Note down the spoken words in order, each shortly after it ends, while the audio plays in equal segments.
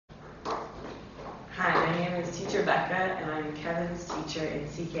teacher Becca, and I'm Kevin's teacher in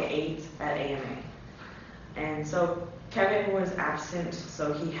CK8 at AMA. And so Kevin was absent,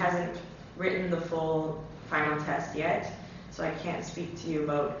 so he hasn't written the full final test yet, so I can't speak to you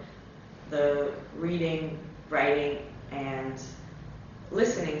about the reading, writing, and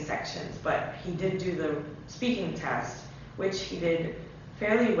listening sections, but he did do the speaking test, which he did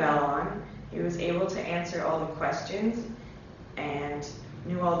fairly well on. He was able to answer all the questions and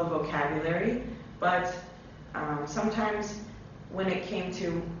knew all the vocabulary, but sometimes when it came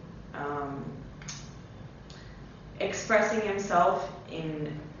to expressing himself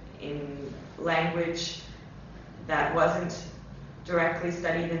in language that wasn't directly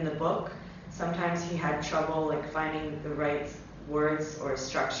studied in the book, sometimes he had trouble like finding the right words or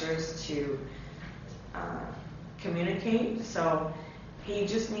structures to communicate. So he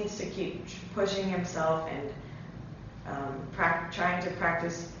just needs to keep pushing himself and trying to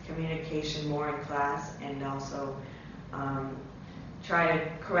practice communication more in class, and also try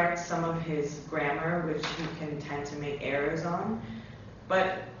to correct some of his grammar, which he can tend to make errors on.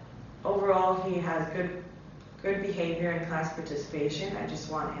 But overall, he has good behavior in class participation. I just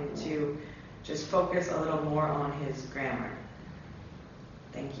want him to just focus a little more on his grammar.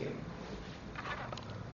 Thank you.